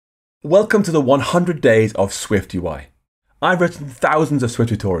Welcome to the 100 Days of SwiftUI. I've written thousands of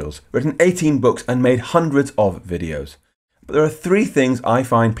Swift tutorials, written 18 books and made hundreds of videos. But there are three things I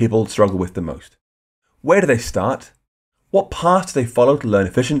find people struggle with the most. Where do they start? What paths do they follow to learn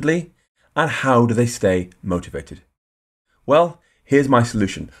efficiently? And how do they stay motivated? Well, here's my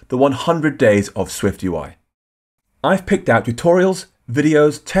solution, the 100 Days of SwiftUI. I've picked out tutorials,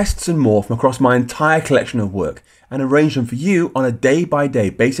 videos, tests and more from across my entire collection of work and arranged them for you on a day-by-day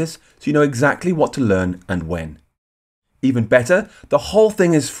basis so you know exactly what to learn and when. Even better, the whole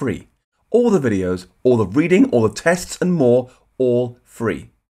thing is free. All the videos, all the reading, all the tests and more, all free.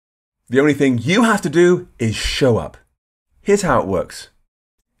 The only thing you have to do is show up. Here's how it works.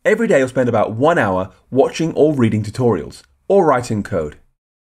 Every day you'll spend about 1 hour watching or reading tutorials, or writing code.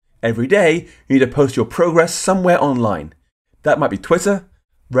 Every day you need to post your progress somewhere online. That might be Twitter,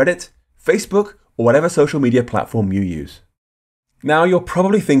 Reddit, Facebook, or whatever social media platform you use. Now you're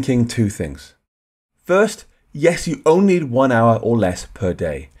probably thinking two things. First, yes, you only need 1 hour or less per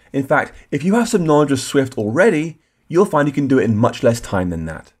day. In fact, if you have some knowledge of Swift already, you'll find you can do it in much less time than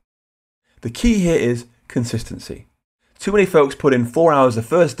that. The key here is consistency. Too many folks put in 4 hours the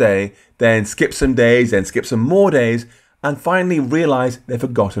first day, then skip some days, then skip some more days, and finally realize they've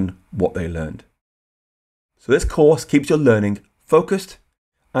forgotten what they learned. So this course keeps your learning focused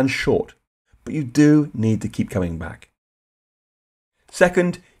and short, but you do need to keep coming back.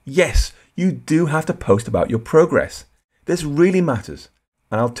 Second, yes, you do have to post about your progress. This really matters,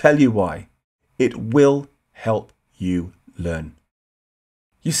 and I'll tell you why. It will help you learn.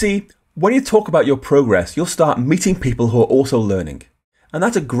 You see, when you talk about your progress, you'll start meeting people who are also learning, and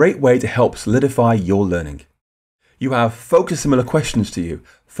that's a great way to help solidify your learning. You have folks with similar questions to you,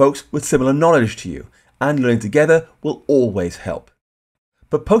 folks with similar knowledge to you, and learning together will always help.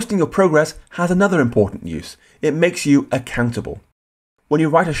 But posting your progress has another important use. It makes you accountable. When you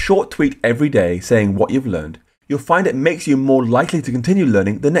write a short tweet every day saying what you've learned, you'll find it makes you more likely to continue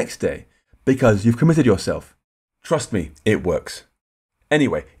learning the next day because you've committed yourself. Trust me, it works.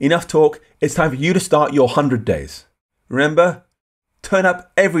 Anyway, enough talk. It's time for you to start your 100 days. Remember, turn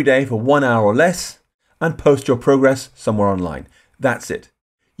up every day for 1 hour or less and post your progress somewhere online. That's it.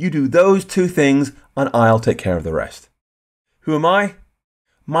 You do those two things and I'll take care of the rest. Who am I?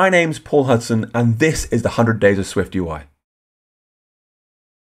 My name's Paul Hudson and this is the 100 Days of SwiftUI.